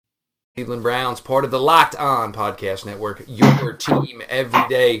Cleveland Browns, part of the Locked On Podcast Network, your team every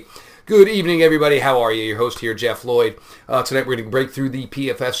day. Good evening, everybody. How are you? Your host here, Jeff Lloyd. Tonight we're going to break through the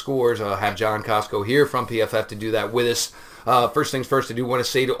PFF scores. Have John Costco here from PFF to do that with us. First things first, I do want to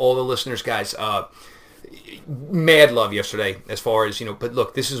say to all the listeners, guys, mad love yesterday as far as, but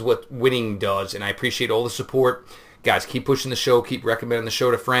look, this is what winning does, and I appreciate all the support. Guys, keep pushing the show, keep recommending the show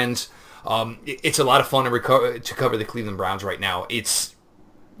to friends. It's a lot of fun to cover the Cleveland Browns right now. It's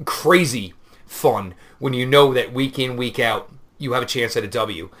crazy fun when you know that week in, week out, you have a chance at a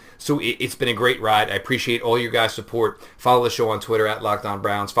W. So it's been a great ride. I appreciate all your guys' support. Follow the show on Twitter at Locked On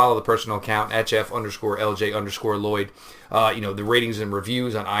Browns. Follow the personal account at Jeff_LJ_Lloyd. The ratings and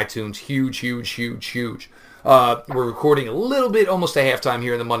reviews on iTunes, huge. We're recording a little bit, almost a halftime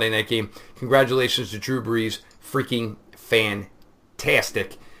here in the Monday night game. Congratulations to Drew Brees. Freaking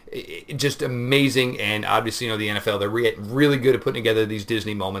fantastic. Just amazing, and obviously, the NFL, they're really good at putting together these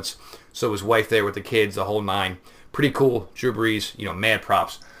Disney moments. So his wife there with the kids, the whole nine. Pretty cool. Drew Brees, mad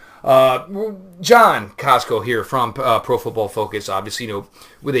props. John Costco here from Pro Football Focus, obviously,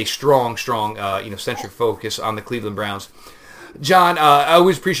 with a strong, centric focus on the Cleveland Browns. John, I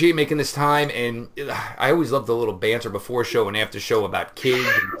always appreciate making this time, and I always love the little banter before show and after show about kids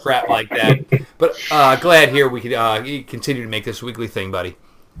and crap like that. But glad here we could continue to make this weekly thing, buddy.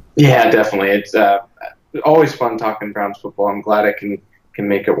 Yeah, definitely. It's always fun talking Browns football. I'm glad I can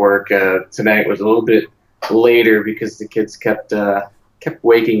make it work. Tonight was a little bit later because the kids kept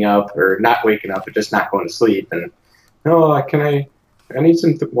waking up, or not waking up, but just not going to sleep. And I need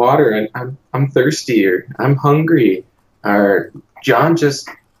some water, and I'm thirsty, or I'm hungry, or John just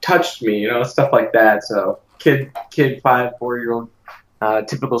touched me, stuff like that. So kid 5-4-year-old,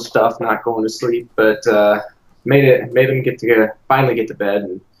 typical stuff, not going to sleep, but made them finally get to bed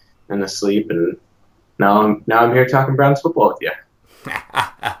and to sleep, and now I'm here talking Browns football with you.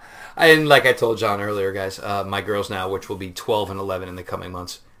 And like I told John earlier, guys, my girls now, which will be 12 and 11 in the coming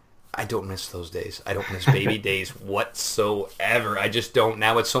months, I don't miss those days. I don't miss baby days whatsoever. I just don't.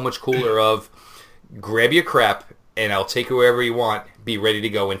 Now it's so much cooler of grab your crap and I'll take it wherever you want, be ready to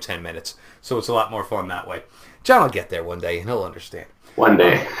go in 10 minutes. So it's a lot more fun that way. John will get there one day and he'll understand. One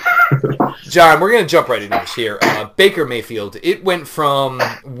day. John, we're going to jump right into this here. Baker Mayfield, it went from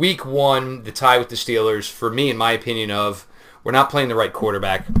week one, the tie with the Steelers, for me, in my opinion, of we're not playing the right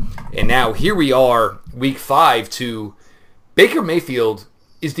quarterback. And now here we are, week 5, to Baker Mayfield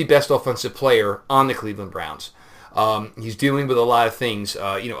is the best offensive player on the Cleveland Browns. He's dealing with a lot of things,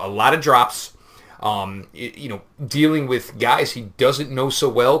 a lot of drops, dealing with guys he doesn't know so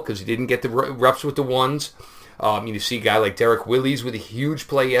well because he didn't get the reps with the ones. You see a guy like Derek Willis with a huge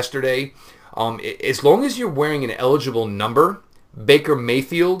play yesterday. As long as you're wearing an eligible number, Baker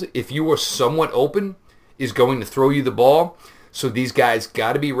Mayfield, if you are somewhat open, is going to throw you the ball. So these guys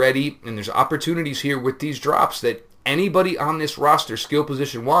got to be ready, and there's opportunities here with these drops that anybody on this roster, skill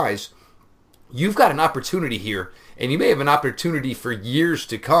position-wise, you've got an opportunity here, and you may have an opportunity for years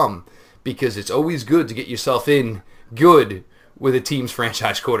to come because it's always good to get yourself in good with a team's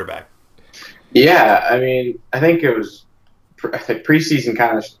franchise quarterback. Yeah, I think preseason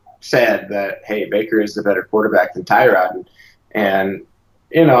kind of said that, hey, Baker is the better quarterback than Tyrod. And,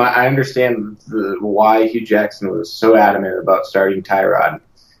 I understand why Hugh Jackson was so adamant about starting Tyrod.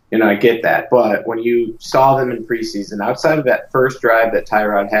 I get that. But when you saw them in preseason, outside of that first drive that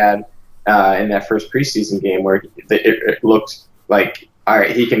Tyrod had in that first preseason game where it looked like, all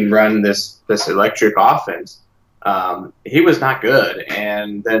right, he can run this electric offense, he was not good,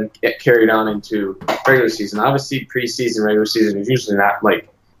 and then it carried on into regular season. Obviously, preseason, regular season is usually not like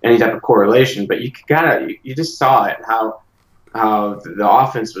any type of correlation, but you just saw it how the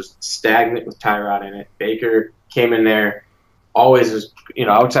offense was stagnant with Tyrod in it. Baker came in there, always was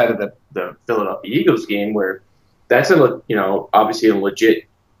outside of the Philadelphia Eagles game where that's obviously a legit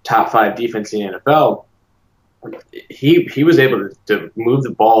top 5 defense in the NFL. He was able to move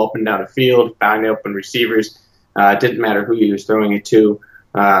the ball up and down the field, find open receivers. It didn't matter who he was throwing it to.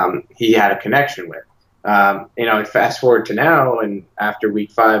 He had a connection with. Fast forward to now, and after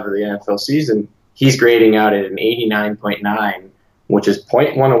week 5 of the NFL season, he's grading out at an 89.9, which is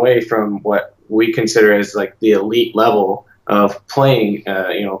 0.1 away from what we consider as like the elite level of playing,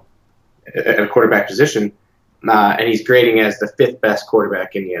 at a quarterback position. And he's grading as the 5th best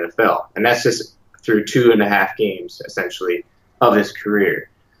quarterback in the NFL. And that's just through 2.5 games, essentially, of his career.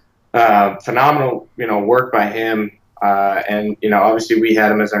 Phenomenal, work by him. And obviously we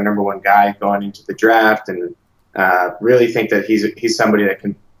had him as our number 1 guy going into the draft, and really think that he's somebody that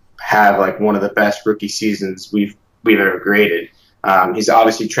can have like one of the best rookie seasons we've ever graded. He's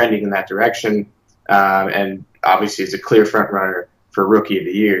obviously trending in that direction, and obviously is a clear front runner for Rookie of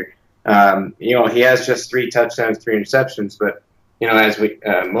the Year. He has just 3 touchdowns, 3 interceptions, but as we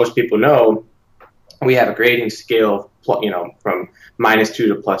most people know, we have a grading scale, from -2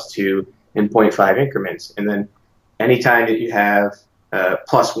 to +2 in .5 increments, and then anytime that you have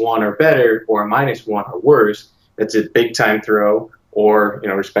 +1 or better, or -1 or worse, that's a big time throw, or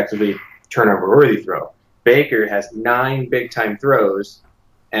respectively turnover worthy throw. Baker has 9 big time throws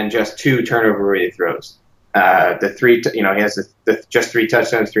and just 2 turnover worthy throws. The 3, he has just 3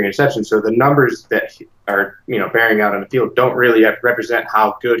 touchdowns, 3 interceptions. So the numbers that are bearing out on the field don't really represent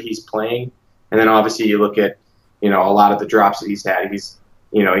how good he's playing. And then obviously you look at a lot of the drops that he's had. He's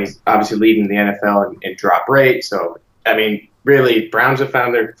obviously leading the NFL in drop rate. So I mean, really, Browns have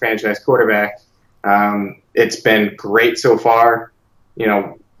found their franchise quarterback. It's been great so far.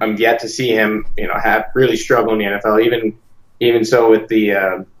 I'm yet to see him have really struggle in the NFL. Even so with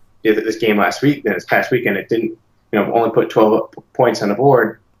this game this past weekend, it didn't, only put 12 points on the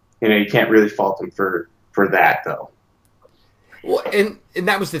board. You can't really fault him for that, though. Well, and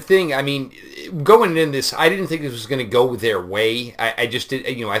that was the thing. I mean, going in this, I didn't think this was going to go their way. I just did.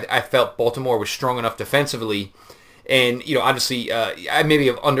 I felt Baltimore was strong enough defensively, and obviously, I maybe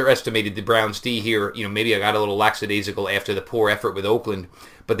have underestimated the Browns D here. Maybe I got a little lackadaisical after the poor effort with Oakland,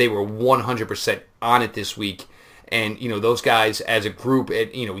 but they were 100% on it this week. And, those guys as a group,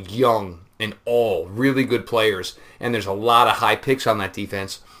 young and all really good players. And there's a lot of high picks on that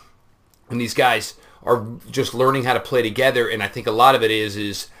defense. And these guys are just learning how to play together. And I think a lot of it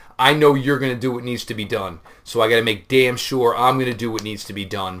is I know you're going to do what needs to be done. So I got to make damn sure I'm going to do what needs to be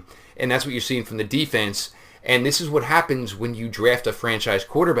done. And that's what you're seeing from the defense. And this is what happens when you draft a franchise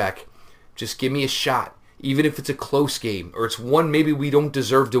quarterback. Just give me a shot. Even if it's a close game or it's one maybe we don't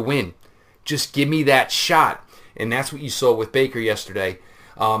deserve to win. Just give me that shot. And that's what you saw with Baker yesterday.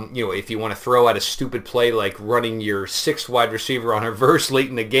 If you want to throw out a stupid play like running your 6th wide receiver on a reverse late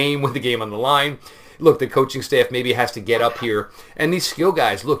in the game with the game on the line, look, the coaching staff maybe has to get up here. And these skill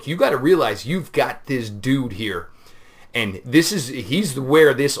guys, look, you got to realize you've got this dude here. And he's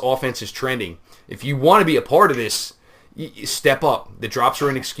where this offense is trending. If you want to be a part of this, step up. The drops are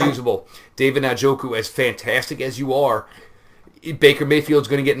inexcusable. David Njoku, as fantastic as you are, Baker Mayfield's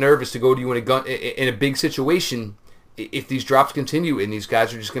going to get nervous to go to you in a big situation if these drops continue, and these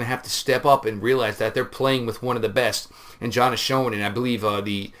guys are just going to have to step up and realize that they're playing with one of the best. And John has shown, and I believe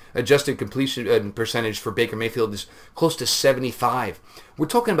the adjusted completion percentage for Baker Mayfield is close to 75. We're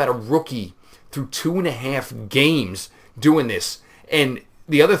talking about a rookie through 2.5 games doing this. And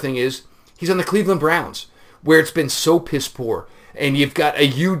the other thing is, he's on the Cleveland Browns, where it's been so piss poor. And you've got a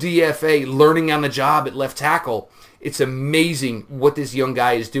UDFA learning on the job at left tackle. It's amazing what this young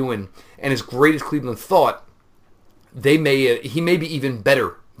guy is doing. And as great as Cleveland thought, he may be even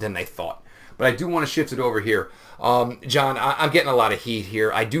better than they thought. But I do want to shift it over here. John, I'm getting a lot of heat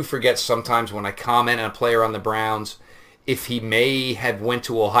here. I do forget sometimes when I comment on a player on the Browns, if he may have went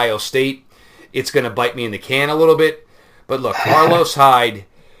to Ohio State, it's going to bite me in the can a little bit. But look, Carlos Hyde,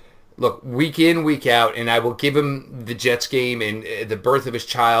 week in, week out, and I will give him the Jets game and the birth of his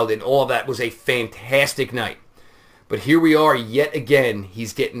child and all of that was a fantastic night. But here we are yet again.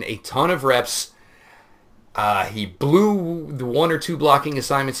 He's getting a ton of reps. He blew the 1 or 2 blocking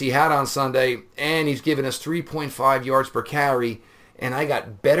assignments he had on Sunday, and he's given us 3.5 yards per carry. And I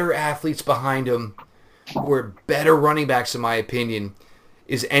got better athletes behind him who are better running backs, in my opinion.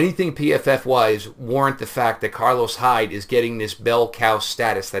 Is anything PFF-wise warrant the fact that Carlos Hyde is getting this bell cow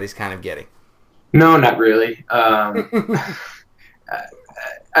status that he's kind of getting? No, not really.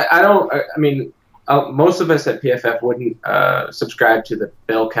 Most of us at PFF wouldn't subscribe to the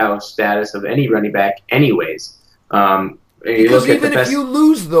bell cow status of any running back anyways. Because even if you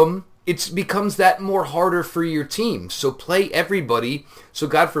lose them, it becomes that more harder for your team. So play everybody. So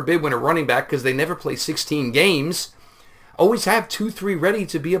God forbid when a running back, because they never play 16 games, always have 2-3 ready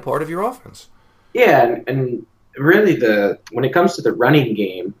to be a part of your offense. Yeah, and really when it comes to the running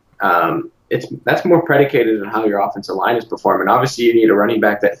game, that's more predicated on how your offensive line is performing. Obviously, you need a running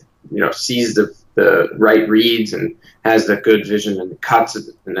back that sees the right reads and has the good vision and the cuts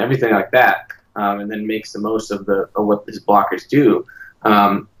and everything like that, and then makes the most of what his blockers do.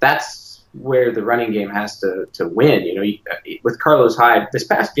 That's where the running game has to win. With Carlos Hyde, this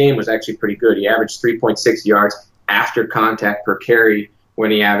past game was actually pretty good. He averaged 3.6 yards after contact per carry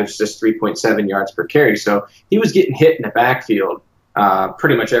when he averaged just 3.7 yards per carry. So he was getting hit in the backfield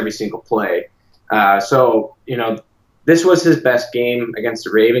pretty much every single play. This was his best game against the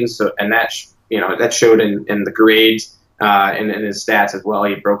Ravens. So, and that showed in the grades and in his stats as well.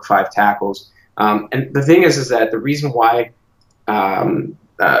 He broke 5 tackles. And the thing is that the reason why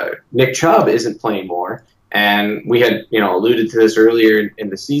Nick Chubb isn't playing more And we had, alluded to this earlier in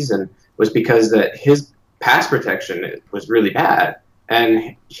the season, was because that his pass protection was really bad.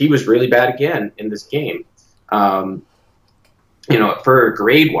 And he was really bad again in this game. For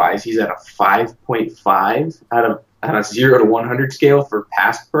grade-wise, he's at a 5.5 out of 0 to 100 scale for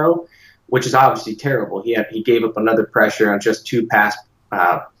pass pro, which is obviously terrible. He gave up another pressure on just 2 pass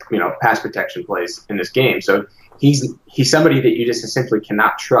protection plays in this game. So he's somebody that you just simply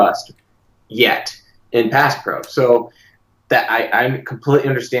cannot trust yet in pass pro. So that I completely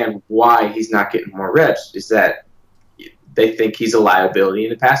understand why he's not getting more reps, is that they think he's a liability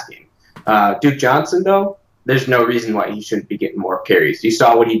in the pass game. Duke Johnson, though, there's no reason why he shouldn't be getting more carries. You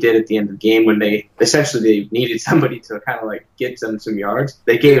saw what he did at the end of the game when they needed somebody to kind of like get them some yards.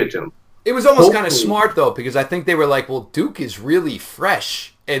 They gave it to him. It was almost kind of smart, though, because I think they were like, well, Duke is really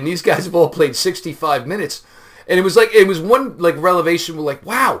fresh, and these guys have all played 65 minutes. And it was one like revelation, we're like,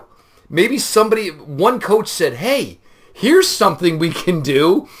 wow, maybe one coach said, hey, here's something we can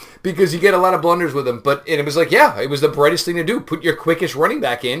do, because you get a lot of blunders with him. And it was like, yeah, it was the brightest thing to do. Put your quickest running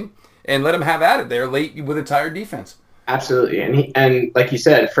back in and let him have at it there late with a tired defense. Absolutely. And like you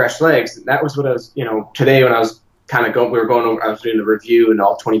said, fresh legs. That was what I was, today when I was kind of going over, I was doing the review and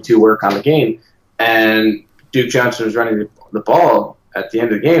all 22 work on the game, and Duke Johnson was running the ball at the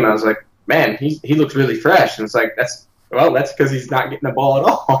end of the game. I was like, man, he looks really fresh. And it's like, that's because he's not getting the ball at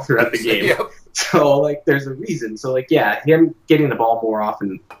all throughout the game. Yep. So, like, there's a reason. So, like, yeah, him getting the ball more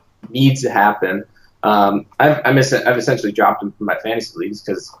often needs to happen. I've essentially dropped him from my fantasy leagues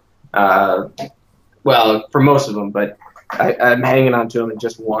because, for most of them, but I'm hanging on to him in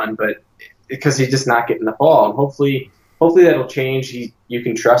just one, but because he's just not getting the ball. And hopefully that'll change. You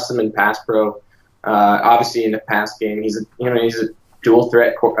can trust him in pass pro. Obviously, in the pass game, he's a dual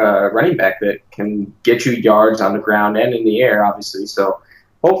threat running back that can get you yards on the ground and in the air, obviously. So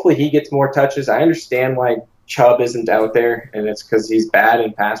hopefully he gets more touches. I understand why Chubb isn't out there, and it's because he's bad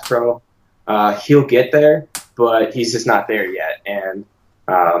in pass pro. He'll get there, but he's just not there yet. And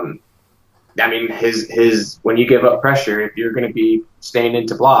his when you give up pressure, if you're going to be staying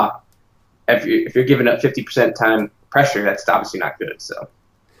into block, if you're giving up 50% time pressure, that's obviously not good. So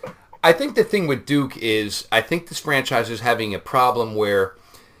I think the thing with Duke is, I think this franchise is having a problem where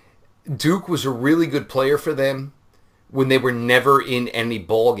Duke was a really good player for them when they were never in any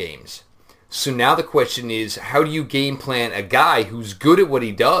ball games. So now the question is, how do you game plan a guy who's good at what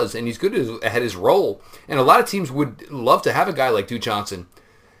he does, and he's good at his role? And a lot of teams would love to have a guy like Duke Johnson,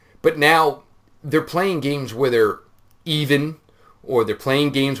 but now they're playing games where they're even, or they're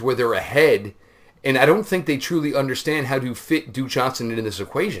playing games where they're ahead, and I don't think they truly understand how to fit Duke Johnson into this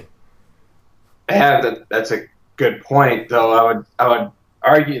equation. Yeah, that's a good point, though. I would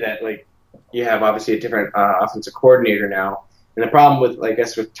argue that, like, you have obviously a different offensive coordinator now, and the problem with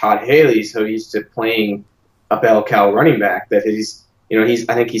Todd Haley, so used to playing a bell cow running back, that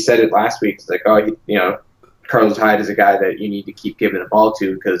I think he said it last week. It's like, Carlos Hyde is a guy that you need to keep giving the ball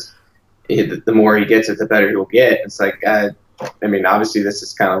to, because the more he gets it, the better he'll get. It's like, obviously this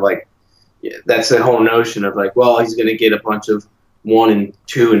is kind of like, that's the whole notion of like, well, he's going to get a bunch of 1 and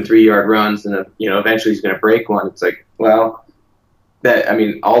 2 and 3 yard runs, and eventually he's going to break one. It's like, well,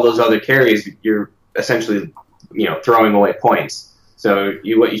 all those other carries, you're essentially throwing away points. So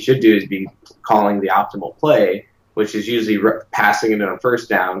what you should do is be calling the optimal play, which is usually passing it on first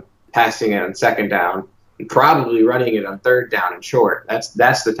down, passing it on second down, and probably running it on third down and short. That's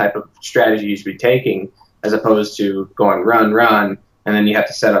the type of strategy you should be taking, as opposed to going run, and then you have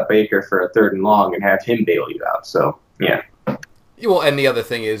to set up Baker for a 3rd and long and have him bail you out. So yeah. Well, and the other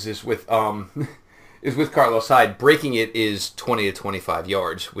thing is with Carlos Hyde, breaking it is 20 to 25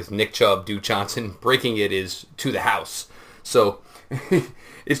 yards. With Nick Chubb, Duke Johnson, breaking it is to the house. So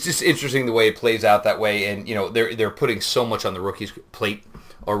it's just interesting the way it plays out that way, and they're putting so much on the rookies' plate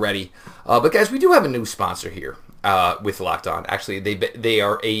already. But guys, we do have a new sponsor here with Locked On. Actually, they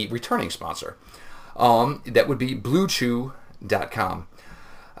are a returning sponsor. That would be BlueChew.com.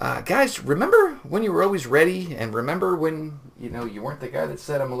 Guys, remember when you were always ready, and remember when you weren't the guy that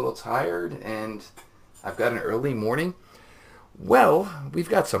said I'm a little tired and I've got an early morning? Well, we've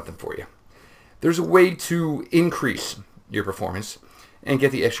got something for you. There's a way to increase your performance and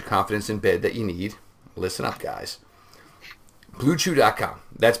get the extra confidence in bed that you need. Listen up, guys. BlueChew.com.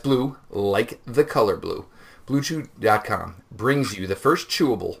 That's blue like the color blue. BlueChew.com brings you the first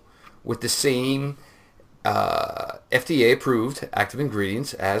chewable with the same FDA-approved active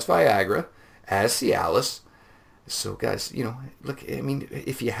ingredients as Viagra, as Cialis. So, guys, look,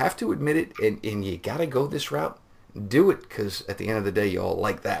 if you have to admit it and you got to go this route, do it, because at the end of the day, you all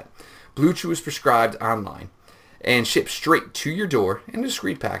like that. Blue Chew is prescribed online and shipped straight to your door in a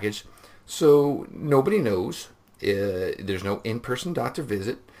discreet package So nobody knows. There's no in-person doctor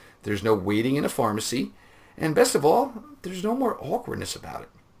visit. There's no waiting in a pharmacy. And best of all, there's no more awkwardness about it.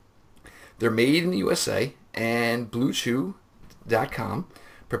 They're made in the USA, and BlueChew.com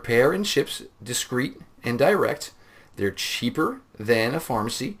prepare and ships discreet and direct. They're cheaper than a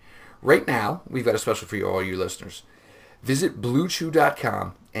pharmacy. Right now, we've got a special for all you listeners. Visit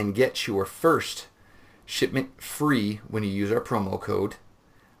BlueChew.com and get your first shipment free when you use our promo code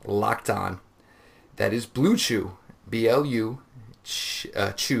LOCKEDON. That is BlueChew, BLU,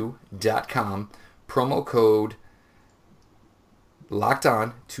 chew.com, promo code locked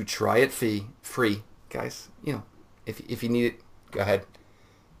on to try it free. Guys, if you need it, go ahead.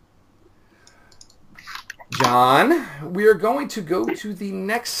 John, we are going to go to the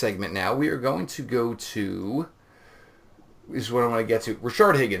next segment now. We are going to go to, this is what I want to get to,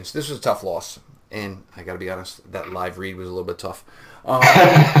 Rashard Higgins. This was a tough loss, and I got to be honest, that live read was a little bit tough. That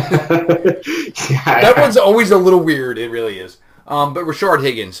one's always a little weird. It really is. But Rashard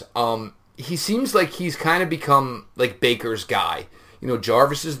Higgins, he seems like he's kind of become like Baker's guy.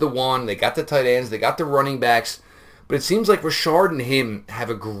 Jarvis is the one. They got the tight ends. They got the running backs. But it seems like Rashard and him have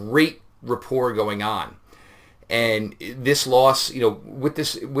a great rapport going on. And this loss, with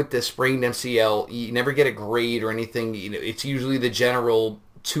the sprained MCL, you never get a grade or anything. It's usually the general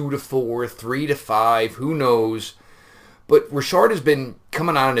 2 to 4, 3 to 5. Who knows? But Rashard has been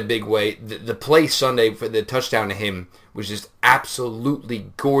coming on in a big way. The play Sunday for the touchdown to him was just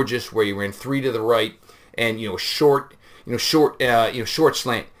absolutely gorgeous, where he ran 3 to the right and short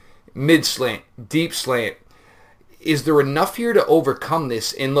slant, mid slant, deep slant. Is there enough here to overcome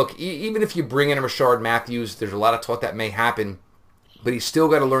this? And look, even if you bring in a Rashard Matthews, there's a lot of talk that may happen, but he's still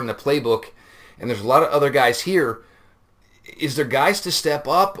got to learn the playbook. And there's a lot of other guys here. Is there guys to step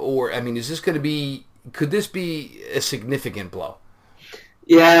up, or is this going to be? Could this be a significant blow?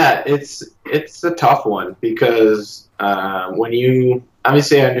 Yeah, it's a tough one because when you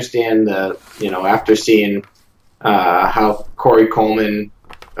obviously I understand after seeing how Corey Coleman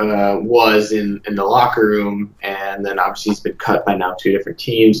was in the locker room, and then obviously he's been cut by now 2 different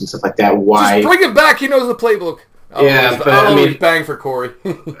teams and stuff like that. Why? Just bring him back. He knows the playbook. I'll always bang for Corey.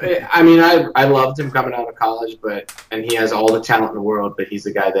 I loved him coming out of college, and he has all the talent in the world, but he's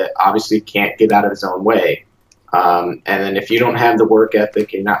the guy that obviously can't get out of his own way. And then if you don't have the work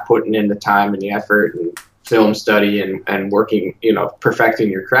ethic, you're not putting in the time and the effort and film study and working, perfecting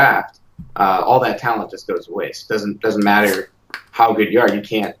your craft, all that talent just goes to waste. Doesn't matter how good you are.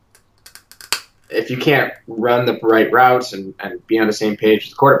 If you can't run the right routes and be on the same page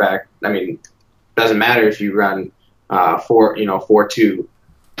with the quarterback, doesn't matter if you run 4.2,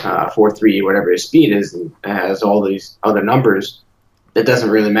 4.3, whatever his speed is, and has all these other numbers. It doesn't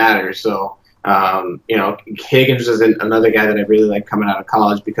really matter. So, Higgins is another guy that I really like coming out of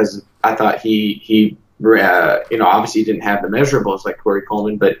college because I thought he obviously didn't have the measurables like Corey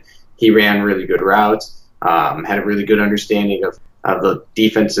Coleman, but he ran really good routes, had a really good understanding of the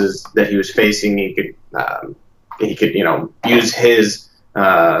defenses that he was facing. He could use his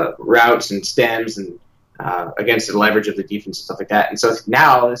routes and stems and against the leverage of the defense and stuff like that. And so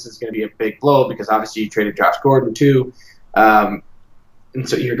now this is going to be a big blow because obviously you traded Josh Gordon too. And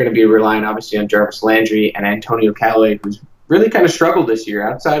so you're going to be relying obviously on Jarvis Landry and Antonio Callaway, who's really kind of struggled this year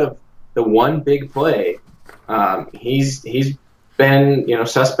outside of the one big play. He's been,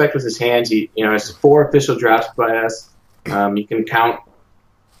 suspect with his hands. He, has 4 official drops by us. You can count,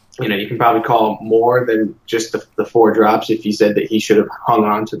 you can probably call more than just the 4 drops if you said that he should have hung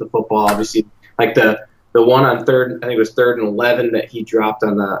on to the football. Obviously, like the one on third, I think it was 3rd and 11 that he dropped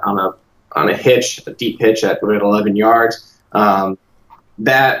on a hitch, a deep hitch at 11 yards.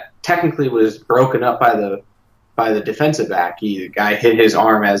 That technically was broken up by the defensive back. The guy hit his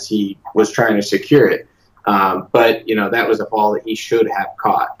arm as he was trying to secure it. But that was a ball that he should have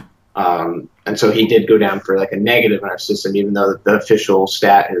caught. And so he did go down for like a negative in our system, even though the official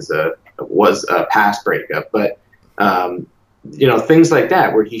stat was a pass breakup. But things like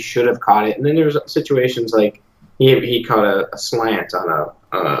that where he should have caught it. And then there's situations like he caught a slant on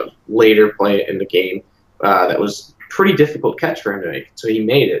a later play in the game that was pretty difficult catch for him to make. So he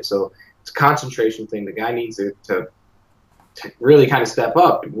made it. So it's a concentration thing. The guy needs to really kind of step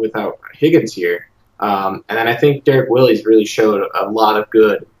up without Higgins here. And then I think Derek Willis really showed a lot of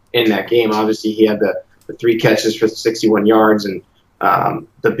good in that game. Obviously, he had the 3 catches for 61 yards and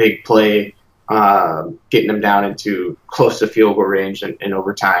the big play getting them down into close to field goal range in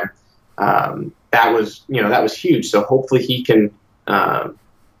overtime. That was huge. So hopefully he can,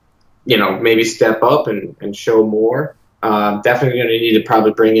 maybe step up and show more. Definitely going to need to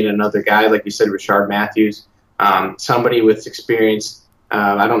probably bring in another guy, like you said, Rashard Matthews, somebody with experience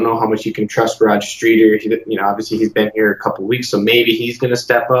I don't know how much you can trust Rod Streeter. Obviously he's been here a couple weeks, so maybe he's going to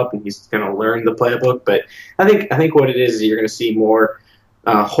step up and he's going to learn the playbook. But I think what it is you're going to see more.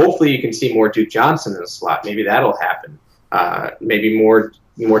 Hopefully, you can see more Duke Johnson in the slot. Maybe that'll happen. Maybe more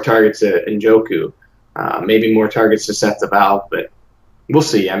targets to Njoku. Maybe more targets to Seth DeValve. But we'll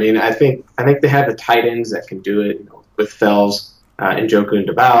see. I mean, I think they have the tight ends that can do it with Fells, Njoku, and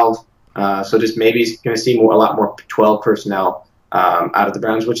DeValve. So just maybe going to see a lot more 12 personnel out of the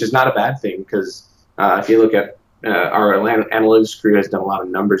Browns, which is not a bad thing because if you look at our analytics crew has done a lot of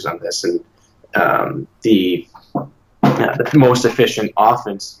numbers on this, and the most efficient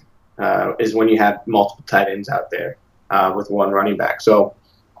offense is when you have multiple tight ends out there with one running back. So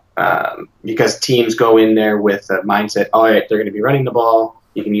because teams go in there with a mindset, all right, they're going to be running the ball,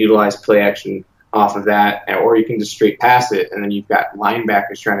 you can utilize play action off of that, or you can just straight pass it, and then you've got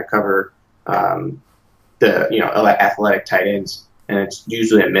linebackers trying to cover the athletic tight ends, and it's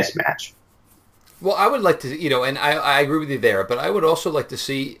usually a mismatch. Well, I would like to, and I agree with you there, but I would also like to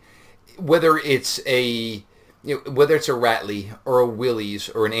see whether it's a Ratley or a Willies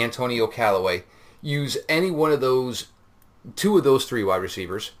or an Antonio Callaway, use any one of those, two of those three wide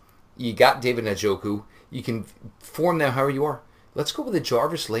receivers. You got David Njoku. You can form them however you are. Let's go with a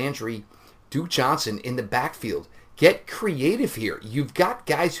Jarvis Landry, Duke Johnson in the backfield. Get creative here. You've got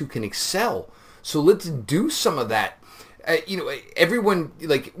guys who can excel. So let's do some of that. Everyone,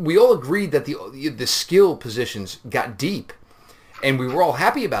 we all agreed that the skill positions got deep, and we were all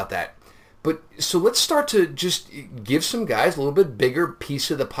happy about that. But so let's start to just give some guys a little bit bigger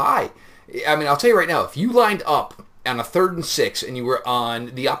piece of the pie. I mean, I'll tell you right now, if you lined up on a 3rd and 6 and you were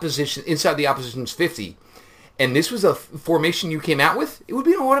on the opposition, inside the opposition's 50, and this was a formation you came out with, it would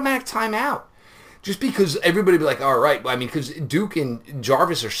be an automatic timeout. Just because everybody would be like, all right, I mean, because Duke and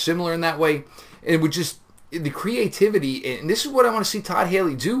Jarvis are similar in that way, and it would just, the creativity, and this is what I want to see Todd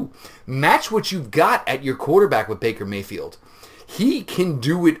Haley do. Match what you've got at your quarterback with Baker Mayfield. He can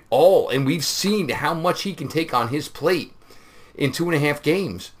do it all, and we've seen how much he can take on his plate in 2.5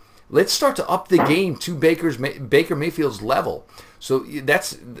 games. Let's start to up the game to Baker Mayfield's level. So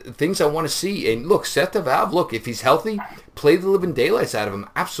that's things I want to see. And look, Seth DeValve, look, if he's healthy, play the living daylights out of him.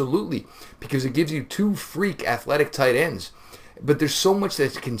 Absolutely. Because it gives you 2 freak athletic tight ends. But there's so much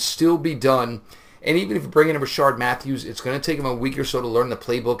that can still be done. And even if you bring in a Rashard Matthews, it's going to take him a week or so to learn the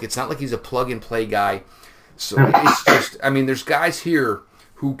playbook. It's not like he's a plug-and-play guy. So it's just, I mean, there's guys here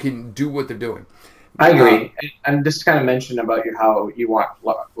who can do what they're doing. I agree. And just kind of mention about how you want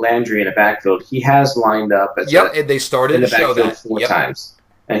Landry in a backfield. He has lined up and they started in the to show backfield that 4 times.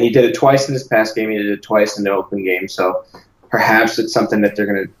 And he did it twice in this past game. He did it twice in the Oakland game. So perhaps it's something that they're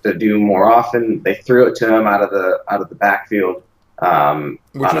going to do more often. They threw it to him out of the backfield.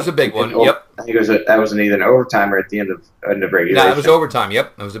 Which was a big one. Yep. I think that was either an overtime or at the end of regulation. No, it was overtime.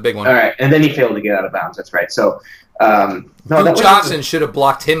 Yep, that was a big one. All right, and then he failed to get out of bounds. That's right. So Duke Johnson should have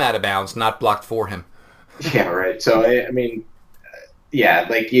blocked him out of bounds, not blocked for him. Yeah, right. So I mean,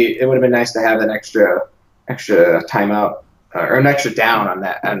 yeah, it would have been nice to have an extra timeout or an extra down on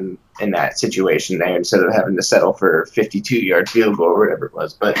that in that situation there instead of having to settle for a 52-yard field goal or whatever it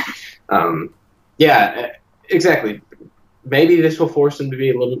was. But yeah, exactly. Maybe this will force them to be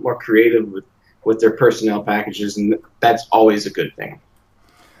a little bit more creative with their personnel packages, and that's always a good thing.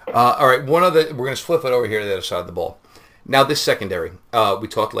 All right, we're going to flip it over here to the other side of the ball. Now this secondary, we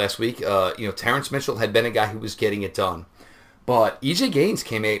talked last week. Terrence Mitchell had been a guy who was getting it done, but E.J. Gaines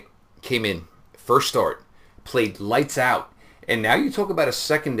came in first start, played lights out, and now you talk about a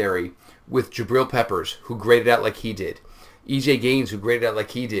secondary with Jabril Peppers, who graded out like he did, E.J. Gaines, who graded out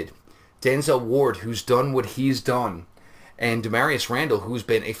like he did, Denzel Ward, who's done what he's done, and Demarius Randall, who's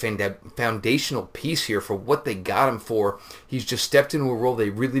been a foundational piece here for what they got him for. He's just stepped into a role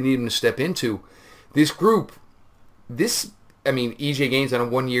they really need him to step into. This group, E.J. Gaines on a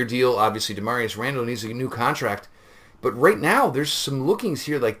 1-year deal. Obviously, Demarius Randall needs a new contract. But right now, there's some lookings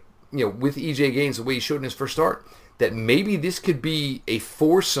here, with E.J. Gaines, the way he showed in his first start, that maybe this could be a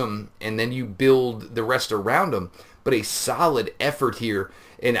foursome, and then you build the rest around him. But a solid effort here.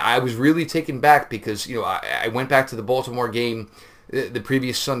 And I was really taken back because, I went back to the Baltimore game the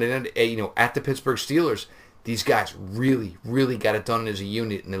previous Sunday night, at the Pittsburgh Steelers. These guys really, really got it done as a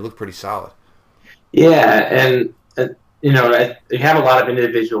unit, and they look pretty solid. Yeah, and, you have a lot of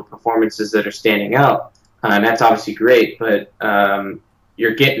individual performances that are standing out, and that's obviously great, but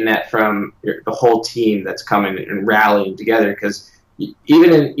you're getting that from the whole team that's coming and rallying together because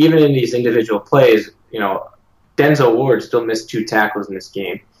even in these individual plays, Denzel Ward still missed 2 tackles in this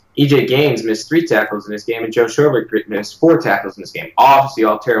game. E.J. Gaines missed 3 tackles in this game, and Joe Schobert missed 4 tackles in this game. Obviously,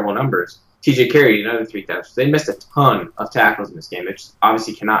 all terrible numbers. TJ carried another 3 touchdowns. They missed a ton of tackles in this game. It just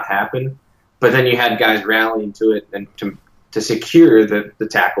obviously cannot happen. But then you had guys rallying to it and to secure the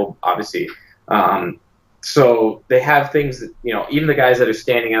tackle, obviously. So they have things that, even the guys that are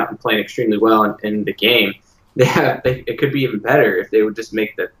standing out and playing extremely well in the game, it could be even better if they would just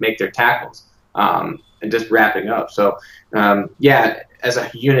make their tackles and just wrapping up. So, as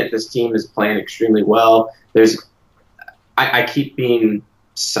a unit, this team is playing extremely well. I keep being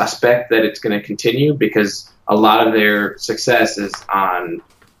suspect that it's going to continue because a lot of their success is on,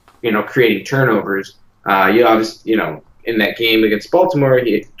 creating turnovers. In that game against Baltimore,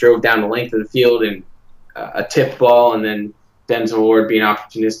 he drove down the length of the field and a tipped ball, and then Denzel Ward being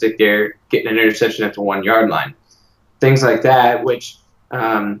opportunistic there, getting an interception at the 1 yard line. Things like that, which,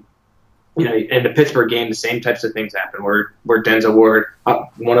 in the Pittsburgh game, the same types of things happen where Denzel Ward,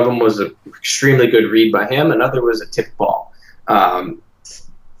 one of them was an extremely good read by him, another was a tipped ball.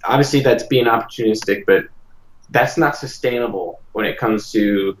 Obviously, that's being opportunistic, but that's not sustainable when it comes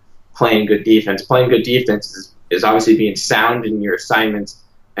to playing good defense. Playing good defense is obviously being sound in your assignments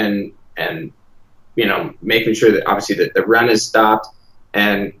and making sure that obviously that the run is stopped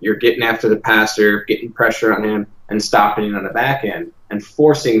and you're getting after the passer, getting pressure on him, and stopping on the back end and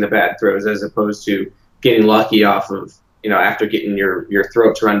forcing the bad throws as opposed to getting lucky off of, after getting your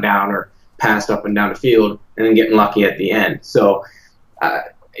throats run down or passed up and down the field and then getting lucky at the end. So,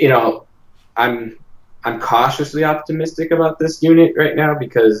 I'm cautiously optimistic about this unit right now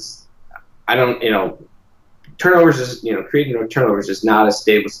because I don't, turnovers is, creating turnovers is not a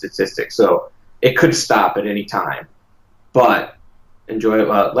stable statistic. So it could stop at any time, but enjoy it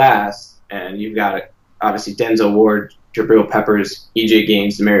while it lasts. And you've got obviously Denzel Ward, Jabril Peppers, EJ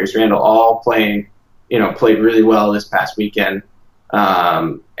Gaines, Demarius Randall all played really well this past weekend.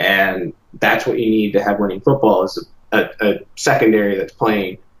 And that's what you need to have winning football is a secondary that's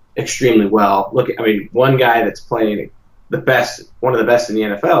playing extremely well. One guy that's playing one of the best in the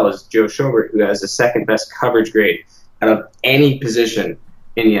NFL is Joe Schobert, who has the second best coverage grade out of any position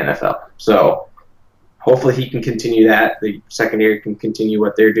in the NFL. So hopefully he can continue that. The secondary can continue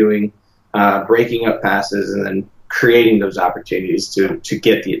what they're doing, breaking up passes and then creating those opportunities to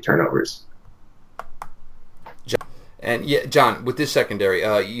get the turnovers. And yeah, John, with this secondary,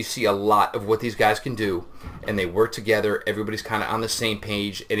 you see a lot of what these guys can do, and they work together. Everybody's kind of on the same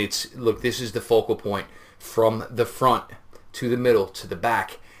page, and this is the focal point from the front to the middle to the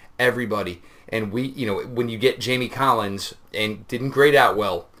back, everybody. And when you get Jamie Collins and didn't grade out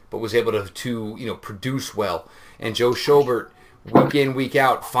well, but was able to produce well, and Joe Schobert week in week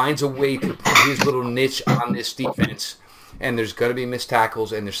out finds a way to put his little niche on this defense. And there's going to be missed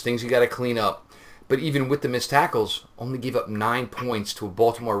tackles, and there's things you got to clean up. But even with the missed tackles, only gave up 9 points to a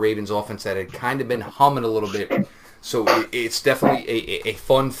Baltimore Ravens offense that had kind of been humming a little bit. So it's definitely a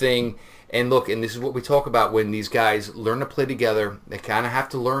fun thing. And look, and this is what we talk about when these guys learn to play together. They kind of have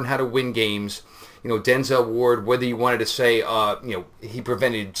to learn how to win games. Denzel Ward, whether you wanted to say, he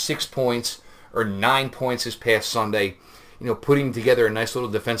prevented 6 points or 9 points this past Sunday, putting together a nice little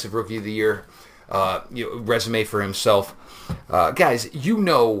defensive rookie of the year resume for himself. Guys,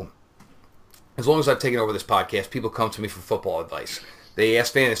 as long as I've taken over this podcast, people come to me for football advice. They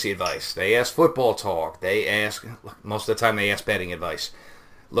ask fantasy advice. They ask football talk. Most of the time they ask betting advice.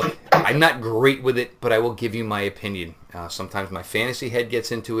 Look, I'm not great with it, but I will give you my opinion. Sometimes my fantasy head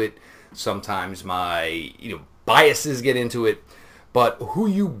gets into it. Sometimes my biases get into it. But who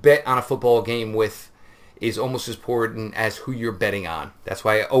you bet on a football game with is almost as important as who you're betting on. That's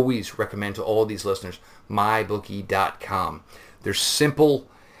why I always recommend to all these listeners, mybookie.com. They're simple.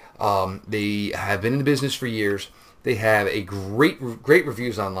 They have been in the business for years. They have a great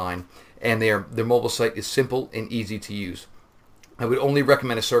reviews online, and their mobile site is simple and easy to use. I would only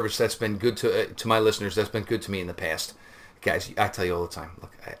recommend a service that's been good to my listeners, that's been good to me in the past. Guys, I tell you all the time,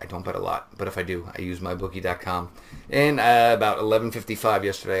 look, I don't bet a lot, but if I do, I use mybookie.com. And about 11:55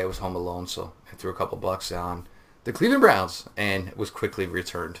 yesterday, I was home alone, so I threw a couple bucks on the Cleveland Browns and was quickly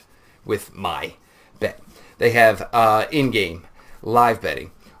returned with my bet. They have in-game, live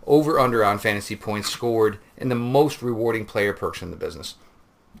betting, over-under on fantasy points scored, and the most rewarding player perks in the business.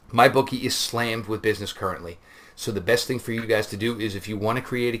 MyBookie is slammed with business currently. So the best thing for you guys to do is if you want to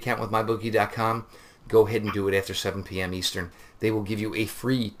create an account with MyBookie.com, go ahead and do it after 7 p.m. Eastern. They will give you a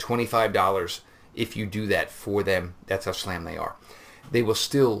free $25 if you do that for them. That's how slam they are. They will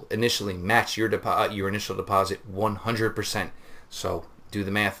still initially match your initial deposit 100%. So do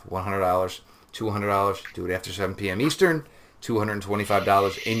the math, $100, $200, do it after 7 p.m. Eastern,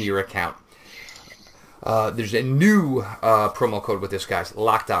 $225 in your account. There's a new promo code with this, guys.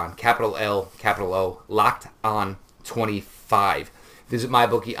 Locked On, capital L, capital O, Locked On 25. Visit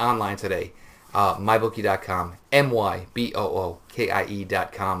MyBookie online today. MyBookie.com,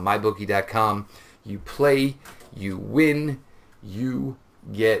 MyBookie.com, MyBookie.com. You play, you win, you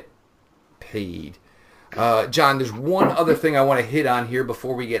get paid. John, there's one other thing I want to hit on here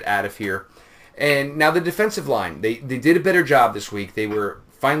before we get out of here. And now the defensive line, they did a better job this week. They were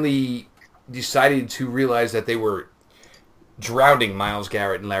finally decided to realize that they were drowning Myles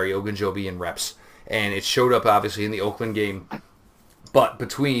Garrett and Larry Ogunjobi in reps. And it showed up, obviously, in the Oakland game. But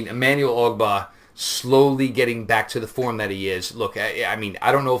between Emmanuel Ogbah slowly getting back to the form that he is, look, I mean,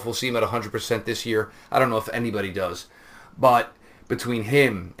 I don't know if we'll see him at 100% this year. I don't know if anybody does. But between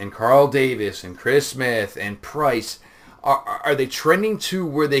him and Carl Davis and Chris Smith and Price, are they trending to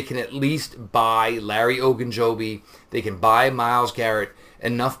where they can at least buy Larry Ogunjobi, they can buy Myles Garrett,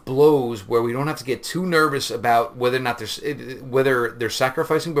 enough blows where we don't have to get too nervous about whether or not they're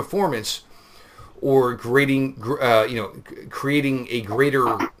sacrificing performance or creating a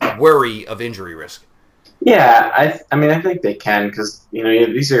greater worry of injury risk? Yeah, I mean, I think they can because,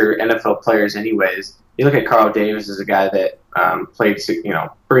 these are NFL players anyways. You look at Carl Davis as a guy that played,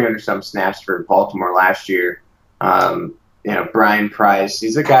 300-some snaps for Baltimore last year. Brian Price,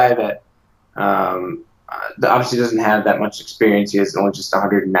 he's a guy that obviously doesn't have that much experience. He has only just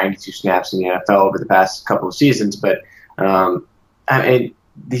 192 snaps in the NFL over the past couple of seasons. But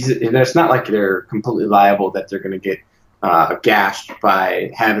it's not like they're completely liable that they're going to get gashed by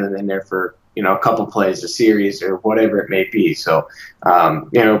having them in there for a couple plays a series or whatever it may be. So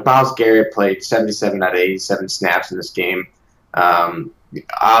Myles Garrett played 77 out of 87 snaps in this game.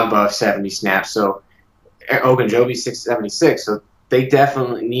 Ogbah 70 snaps. So Ogunjobi 676. So they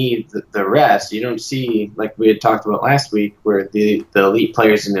definitely need the rest. You don't see, like we had talked about last week, where the elite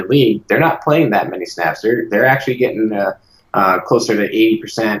players in the league, they're not playing that many snaps. They're actually getting closer to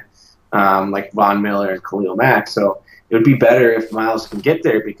 80%, like Von Miller and Khalil Mack. So it would be better if Myles can get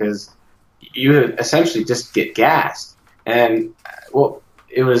there because you essentially just get gassed. And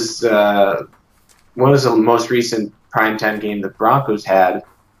it was what was the most recent primetime game the Broncos had?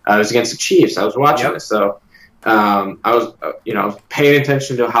 It was against the Chiefs. I was watching it, so I was paying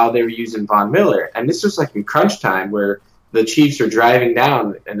attention to how they were using Von Miller, and this was like in crunch time where the Chiefs were driving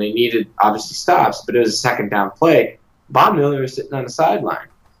down and they needed obviously stops, but it was a second down play. Von Miller was sitting on the sideline,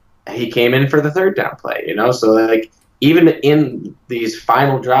 and he came in for the third down play. So like even in these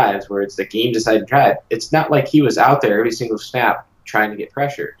final drives where it's the game deciding drive, it's not like he was out there every single snap trying to get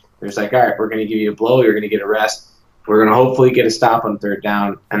pressure. It was like, all right, we're going to give you a blow, you're going to get a rest. We're going to hopefully get a stop on third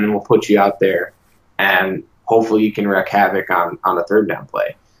down, and then we'll put you out there, and hopefully you can wreak havoc on a third down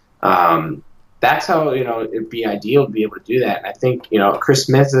play. That's how, it'd be ideal to be able to do that. And I think, Chris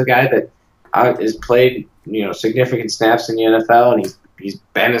Smith is a guy that has played, significant snaps in the NFL, and he's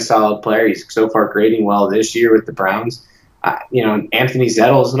been a solid player. He's so far grading well this year with the Browns. Anthony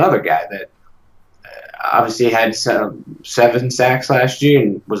Zettel is another guy that obviously had 7 sacks last year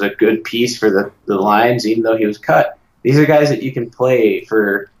and was a good piece for the Lions, even though he was cut. These are guys that you can play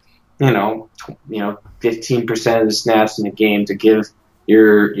for, 15% of the snaps in the game to give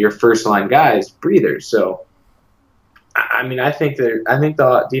your first line guys breathers. So, I mean, I think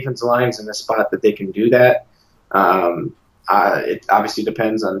the defensive line's in a spot that they can do that. It obviously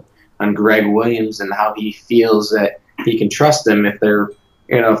depends on Greg Williams and how he feels that he can trust them. If they're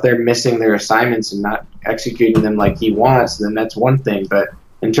missing their assignments and not executing them like he wants, then that's one thing. But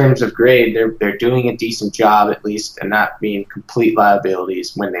in terms of grade, they're doing a decent job at least, and not being complete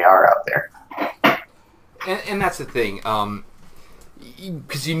liabilities when they are out there. And that's the thing,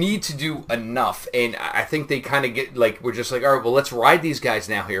 because you need to do enough. And I think they kind of get like, we're just like, all right, well, let's ride these guys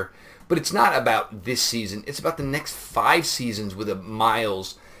now here. But it's not about this season. It's about the next 5 seasons with a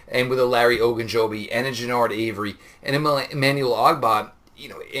Myles and with a Larry Ogunjobi and a Jannard Avery and Emmanuel Ogbah.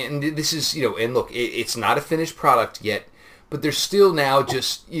 And this is, and look, it's not a finished product yet, but there's still now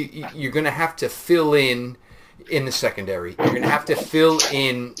just, you're going to have to fill in the secondary. You're going to have to fill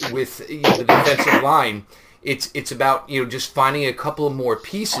in with the defensive line. It's about, just finding a couple more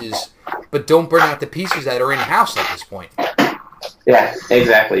pieces, but don't burn out the pieces that are in-house at this point. Yeah,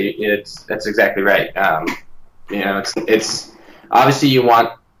 exactly. That's exactly right. It's obviously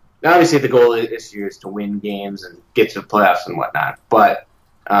obviously the goal this year is to win games and get to the playoffs and whatnot, but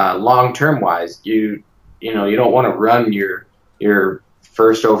long-term wise, you don't want to run your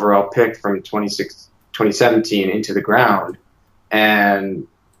first overall pick from 2017 into the ground and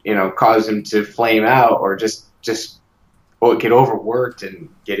cause him to flame out or just get overworked and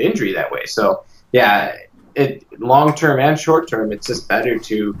get injury that way. So yeah, long-term and short-term, it's just better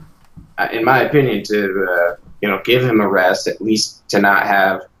to, in my opinion, to give him a rest, at least to not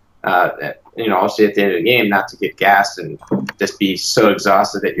have Obviously at the end of the game, not to get gassed and just be so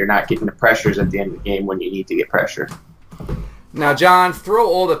exhausted that you're not getting the pressures at the end of the game when you need to get pressure. Now, John, throw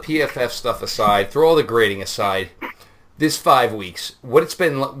all the PFF stuff aside, throw all the grading aside. This 5 weeks, what's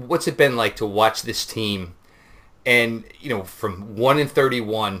it been like to watch this team, and from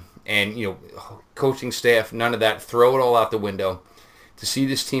 1-31, and coaching staff, none of that, throw it all out the window, to see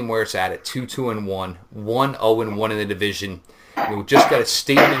this team where it's at 2-1, 1-0-1 in the division. Just got a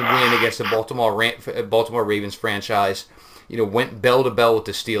statement win against the Baltimore Ravens franchise. Went bell to bell with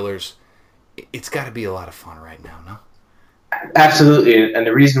the Steelers. It's got to be a lot of fun right now, no? Absolutely, and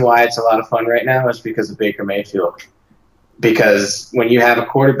the reason why it's a lot of fun right now is because of Baker Mayfield. Because when you have a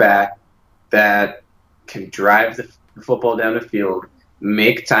quarterback that can drive the football down the field,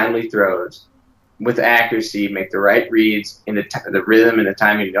 make timely throws with accuracy, make the right reads in the rhythm and the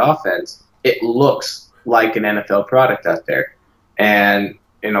timing of the offense, it looks like an NFL product out there. And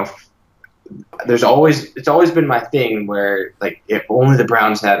it's always been my thing where, like, if only the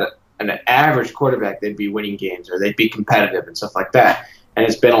Browns had an average quarterback, they'd be winning games or they'd be competitive and stuff like that. And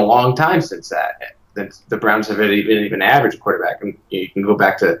it's been a long time since that the Browns have been even an average quarterback. And you can go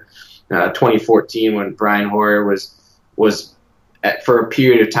back to 2014 when Brian Hoyer was for a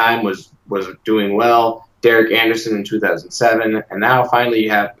period of time was doing well. Derek Anderson in 2007, and now finally you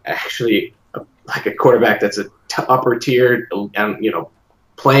have actually a quarterback that's a upper tier,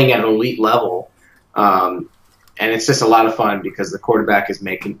 playing at an elite level. And it's just a lot of fun because the quarterback is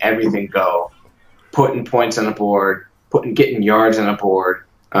making everything go, putting points on the board, getting yards on the board,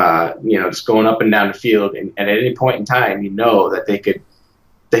 just going up and down the field. And at any point in time, that they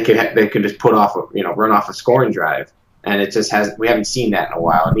could just put off, run off a scoring drive. And we haven't seen that in a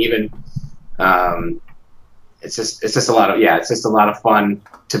while. And even, it's just a lot of fun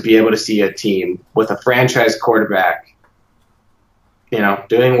to be able to see a team with a franchise quarterback,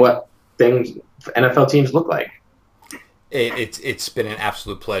 doing what things NFL teams look like. It's been an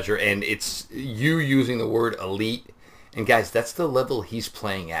absolute pleasure, and it's you using the word elite, and guys, that's the level he's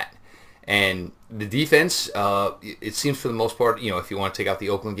playing at. And the defense, it seems for the most part, if you want to take out the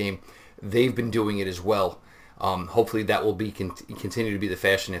Oakland game, they've been doing it as well. Hopefully that will continue to be the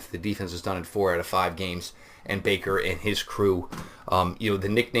fashion if the defense is done in 4 out of 5 games, and Baker and his crew. The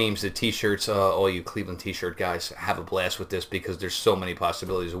nicknames, the T-shirts, all you Cleveland T-shirt guys, have a blast with this because there's so many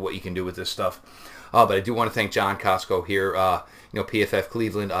possibilities of what you can do with this stuff. But I do want to thank John Costco here, PFF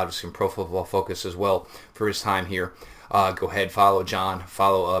Cleveland, obviously from Pro Football Focus as well, for his time here. Go ahead, follow John,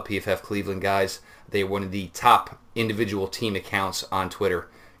 follow PFF Cleveland, guys. They are one of the top individual team accounts on Twitter.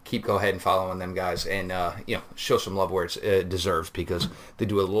 Go ahead and follow on them, guys, and show some love where it deserves, because they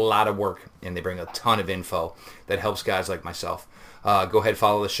do a lot of work and they bring a ton of info that helps guys like myself. Go ahead,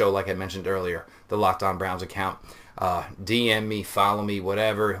 follow the show like I mentioned earlier, the Locked On Browns account. DM me, follow me,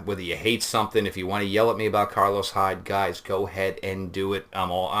 whatever. Whether you hate something, if you want to yell at me about Carlos Hyde, guys, go ahead and do it.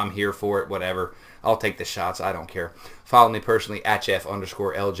 I'm here for it. Whatever. I'll take the shots. I don't care. Follow me personally at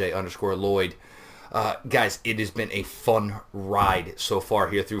Jeff_LJ_Lloyd. Guys, it has been a fun ride so far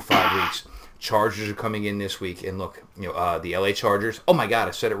here through 5 weeks. Chargers are coming in this week, and look, the LA Chargers. Oh my God,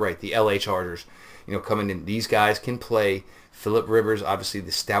 I said it right. The LA Chargers, coming in. These guys can play. Phillip Rivers, obviously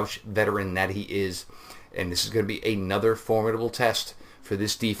the stout veteran that he is. And this is going to be another formidable test for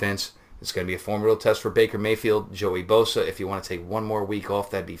this defense. It's going to be a formidable test for Baker Mayfield, Joey Bosa. If you want to take one more week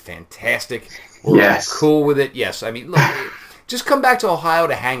off, that'd be fantastic. We're cool with it. Yes, I mean, look, just come back to Ohio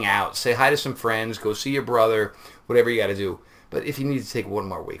to hang out, say hi to some friends, go see your brother, whatever you got to do. But if you need to take one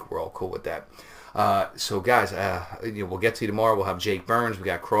more week, we're all cool with that. So, guys, we'll get to you tomorrow. We'll have Jake Burns. We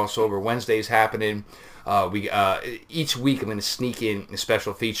got crossover Wednesdays happening. Each week I'm going to sneak in a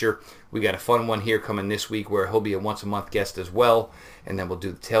special feature. We got a fun one here coming this week where he'll be a once-a-month guest as well, and then we'll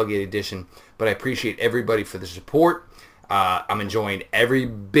do the tailgate edition. But I appreciate everybody for the support. I'm enjoying every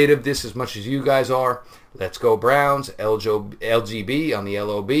bit of this as much as you guys are. Let's go Browns. LGB on the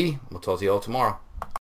LOB. We'll talk to you all tomorrow.